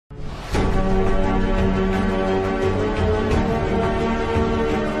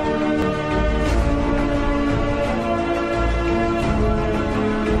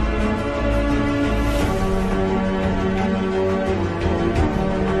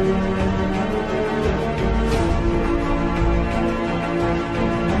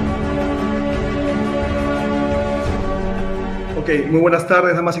Muy buenas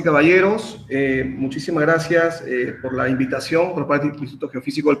tardes, damas y caballeros. Muchísimas gracias por la invitación por parte del Instituto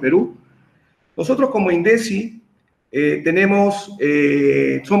Geofísico del Perú. Nosotros como INDECI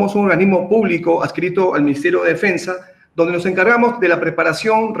somos un organismo público adscrito al Ministerio de Defensa, donde nos encargamos de la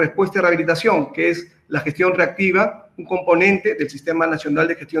preparación, respuesta y rehabilitación, que es la gestión reactiva, un componente del Sistema Nacional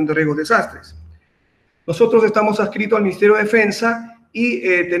de Gestión de Riesgos y Desastres. Nosotros estamos adscritos al Ministerio de Defensa y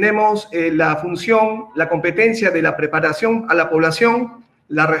tenemos la función, la competencia de la preparación a la población,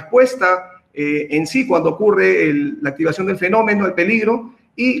 la respuesta en sí cuando ocurre la activación del fenómeno, el peligro,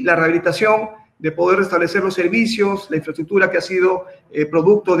 y la rehabilitación de poder restablecer los servicios, la infraestructura que ha sido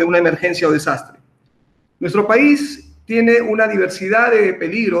producto de una emergencia o desastre. Nuestro país tiene una diversidad de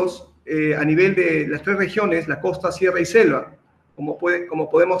peligros a nivel de las tres regiones, la costa, sierra y selva. Como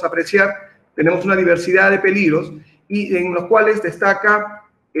podemos apreciar, tenemos una diversidad de peligros y en los cuales destaca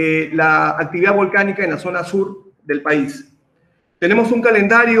la actividad volcánica en la zona sur del país. Tenemos un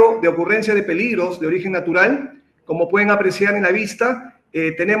calendario de ocurrencia de peligros de origen natural. Como pueden apreciar en la vista,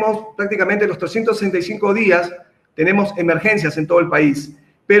 tenemos prácticamente los 365 días, tenemos emergencias en todo el país,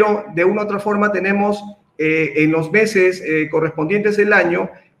 pero de una u otra forma tenemos en los meses correspondientes del año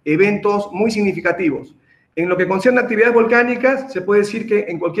eventos muy significativos. En lo que concierne a actividades volcánicas, se puede decir que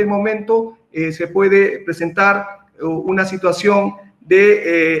en cualquier momento se puede presentar una situación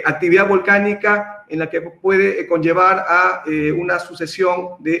de actividad volcánica en la que puede conllevar a una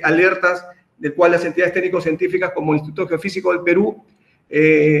sucesión de alertas, del cual las entidades técnico-científicas como el Instituto Geofísico del Perú,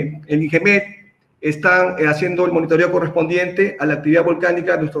 el INGEMET, están haciendo el monitoreo correspondiente a la actividad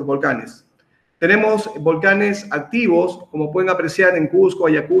volcánica de nuestros volcanes. Tenemos volcanes activos, como pueden apreciar en Cusco,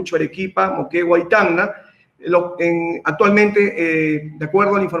 Ayacucho, Arequipa, Moquegua y Tacna. Actualmente, de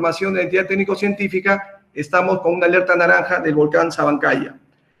acuerdo a la información de la entidad técnico-científica, estamos con una alerta naranja del volcán Sabancaya.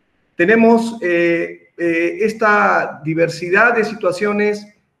 Tenemos esta diversidad de situaciones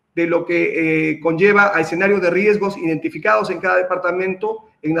de lo que conlleva a escenarios de riesgos identificados en cada departamento,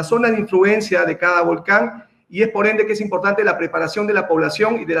 en la zona de influencia de cada volcán, y es por ende que es importante la preparación de la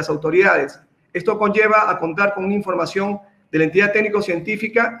población y de las autoridades. Esto conlleva a contar con una información de la entidad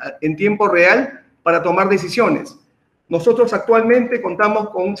técnico-científica en tiempo real para tomar decisiones. Nosotros actualmente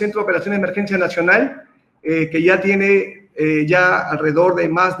contamos con un Centro de Operaciones de Emergencia Nacional que ya tiene ya alrededor de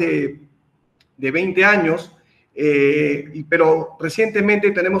más de 20 años, pero recientemente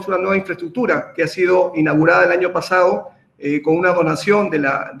tenemos una nueva infraestructura que ha sido inaugurada el año pasado con una donación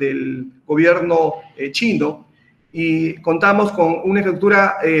del gobierno chino, y contamos con una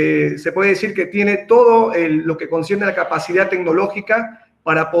infraestructura, se puede decir que tiene todo lo que concierne a la capacidad tecnológica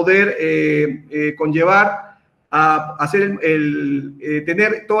para poder conllevar a hacer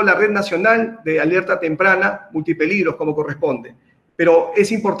tener toda la red nacional de alerta temprana, multipeligros, como corresponde. Pero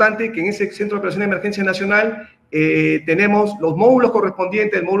es importante que en ese Centro de Operaciones de Emergencia Nacional tenemos los módulos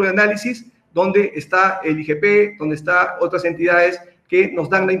correspondientes, el módulo de análisis, donde está el IGP, donde están otras entidades que nos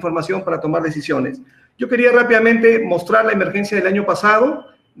dan la información para tomar decisiones. Yo quería rápidamente mostrar la emergencia del año pasado,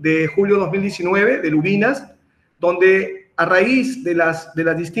 de julio 2019, de Lubinas, donde a raíz de las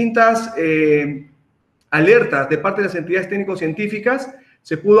distintas alertas de parte de las entidades técnico-científicas,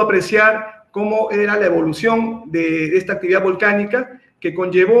 se pudo apreciar cómo era la evolución de esta actividad volcánica, que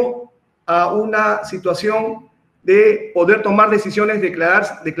conllevó a una situación de poder tomar decisiones,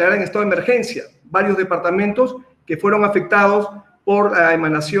 declarar en estado de emergencia varios departamentos que fueron afectados por la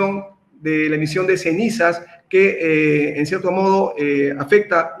emanación de la emisión de cenizas que en cierto modo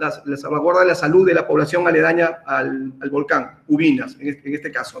afecta la salvaguarda de la salud de la población aledaña al volcán, Ubinas, en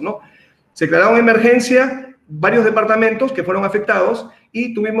este caso, ¿no? Se declararon emergencia varios departamentos que fueron afectados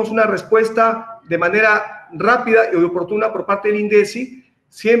y tuvimos una respuesta de manera rápida y oportuna por parte del INDECI,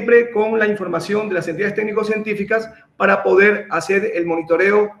 siempre con la información de las entidades técnico-científicas para poder hacer el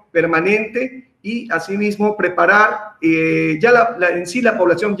monitoreo permanente y asimismo preparar en sí la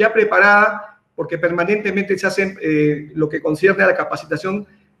población ya preparada, porque permanentemente se hace lo que concierne a la capacitación,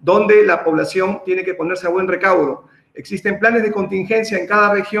 donde la población tiene que ponerse a buen recaudo. Existen planes de contingencia en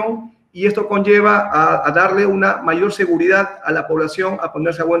cada región y esto conlleva a darle una mayor seguridad a la población a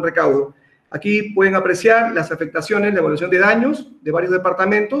ponerse a buen recaudo. Aquí pueden apreciar las afectaciones, la evaluación de daños de varios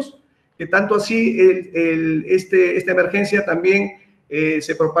departamentos, que tanto así esta emergencia también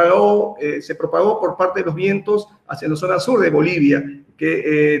se propagó por parte de los vientos hacia la zona sur de Bolivia,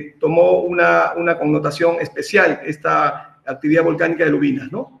 que tomó una connotación especial esta actividad volcánica de Lubinas,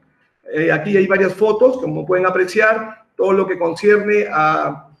 ¿no? Aquí hay varias fotos, como pueden apreciar, todo lo que concierne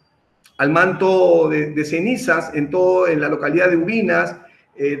al manto de cenizas en la localidad de Ubinas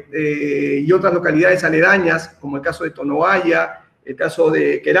y otras localidades aledañas, como el caso de Tonoaya, el caso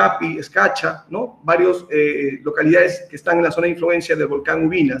de Querapi, Escacha, ¿no? Varias localidades que están en la zona de influencia del volcán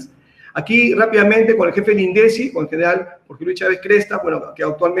Ubinas. Aquí rápidamente con el jefe del INDECI, con el general Jorge Luis Chávez Cresta, bueno, que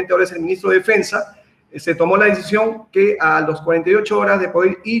actualmente ahora es el ministro de Defensa, se tomó la decisión que a las 48 horas de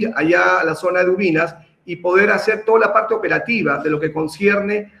poder ir allá a la zona de Ubinas y poder hacer toda la parte operativa de lo que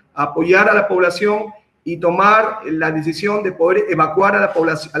concierne a apoyar a la población y tomar la decisión de poder evacuar a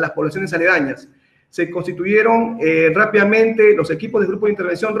las poblaciones aledañas. Se constituyeron rápidamente los equipos de grupo de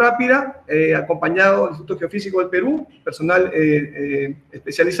intervención rápida, acompañado del Instituto Geofísico del Perú, personal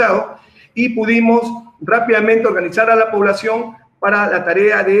especializado, y pudimos rápidamente organizar a la población para la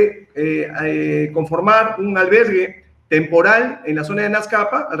tarea de conformar un albergue temporal en la zona de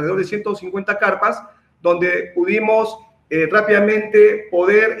Nazcapa, alrededor de 150 carpas, donde pudimos rápidamente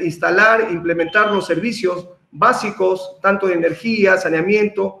poder instalar e implementar los servicios básicos, tanto de energía,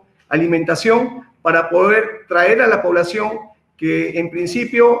 saneamiento, alimentación, para poder traer a la población que en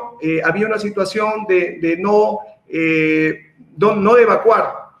principio había una situación de no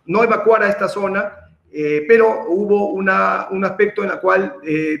evacuar a esta zona, pero hubo un aspecto en el cual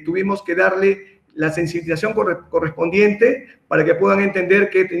tuvimos que darle la sensibilización correspondiente para que puedan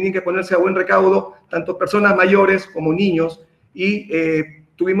entender que tienen que ponerse a buen recaudo tanto personas mayores como niños, y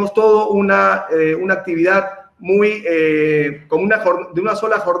tuvimos toda una actividad muy de una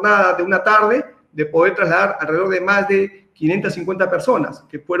sola jornada de una tarde, de poder trasladar alrededor de más de 550 personas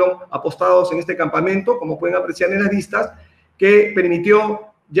que fueron apostados en este campamento, como pueden apreciar en las vistas, que permitió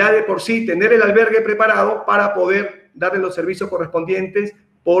ya de por sí tener el albergue preparado para poder darle los servicios correspondientes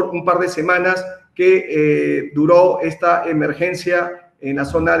por un par de semanas que duró esta emergencia en la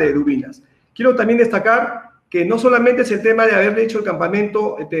zona de Ubinas. Quiero también destacar que no solamente es el tema de haber hecho el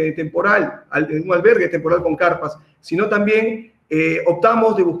campamento temporal, un albergue temporal con carpas, sino también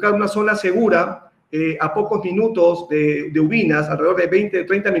optamos de buscar una zona segura a pocos minutos de Ubinas, alrededor de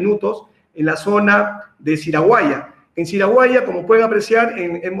 20-30 minutos, en la zona de Siraguaya. En Siraguaya, como pueden apreciar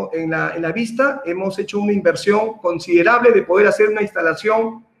en la vista, hemos hecho una inversión considerable de poder hacer una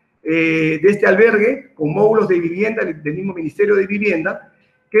instalación de este albergue con módulos de vivienda del mismo Ministerio de Vivienda,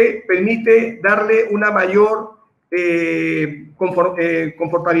 que permite darle una mayor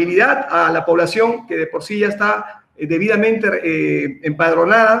confortabilidad a la población que de por sí ya está debidamente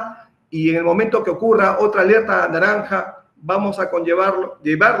empadronada, y en el momento que ocurra otra alerta naranja, vamos a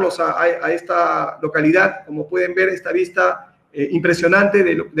llevarlos a esta localidad. Como pueden ver, esta vista impresionante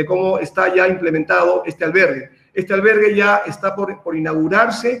de cómo está ya implementado este albergue. Este albergue ya está por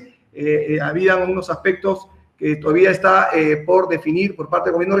inaugurarse. Habían unos aspectos que todavía está por definir por parte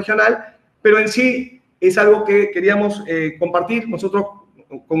del gobierno regional, pero en sí es algo que queríamos compartir nosotros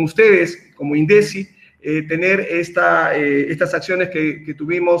con ustedes como INDECI, tener estas acciones que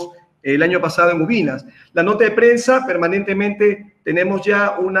tuvimos el año pasado en Ubinas. La nota de prensa, permanentemente tenemos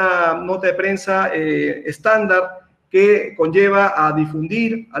ya una nota de prensa estándar que conlleva a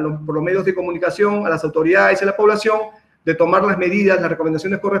difundir por los medios de comunicación, a las autoridades y a la población, de tomar las medidas, las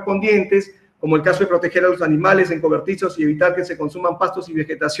recomendaciones correspondientes, como el caso de proteger a los animales en cobertizos y evitar que se consuman pastos y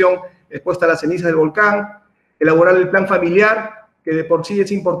vegetación expuesta a las cenizas del volcán, elaborar el plan familiar, que de por sí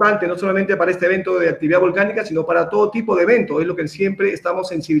es importante, no solamente para este evento de actividad volcánica, sino para todo tipo de evento. Es lo que siempre estamos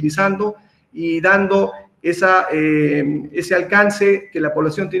sensibilizando y dando ese alcance que la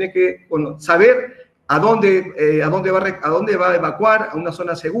población tiene que saber a dónde va a evacuar, a una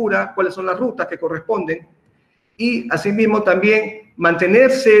zona segura, cuáles son las rutas que corresponden, y asimismo también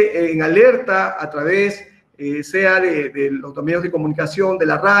mantenerse en alerta a través, sea de los medios de comunicación, de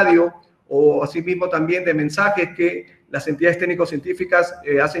la radio, o asimismo también de mensajes que las entidades técnico-científicas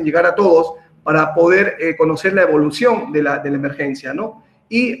hacen llegar a todos para poder conocer la evolución de la emergencia, ¿no?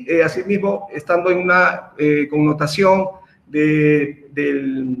 Y asimismo, estando en una connotación de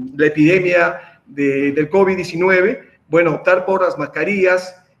la epidemia del COVID-19, bueno, optar por las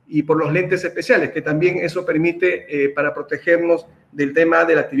mascarillas y por los lentes especiales, que también eso permite para protegernos del tema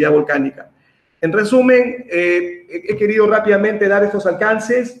de la actividad volcánica. En resumen, he querido rápidamente dar estos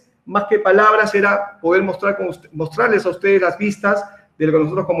alcances. Más que palabras, era poder mostrarles a ustedes las vistas de lo que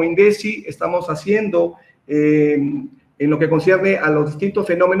nosotros como INDECI estamos haciendo en lo que concierne a los distintos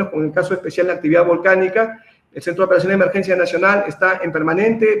fenómenos, con el caso especial de la actividad volcánica. El Centro de Operaciones de Emergencia Nacional está en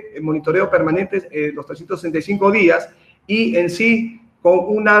monitoreo permanente los 365 días, y en sí con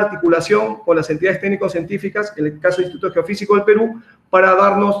una articulación con las entidades técnico-científicas, en el caso del Instituto Geofísico del Perú, para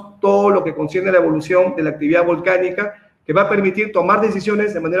darnos todo lo que concierne a la evolución de la actividad volcánica, que va a permitir tomar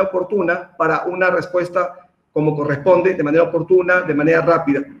decisiones de manera oportuna para una respuesta como corresponde, de manera oportuna, de manera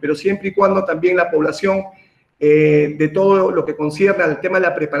rápida, pero siempre y cuando también la población, de todo lo que concierne al tema de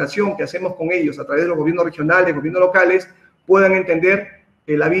la preparación que hacemos con ellos a través de los gobiernos regionales, gobiernos locales, puedan entender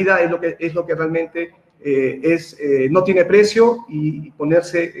que la vida es lo que realmente no tiene precio y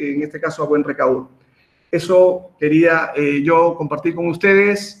ponerse, en este caso, a buen recaudo. Eso quería yo compartir con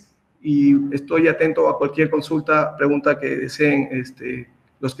ustedes y estoy atento a cualquier consulta, pregunta que deseen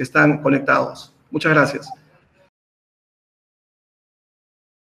los que están conectados. Muchas gracias.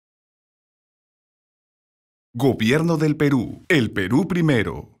 Gobierno del Perú. El Perú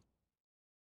primero.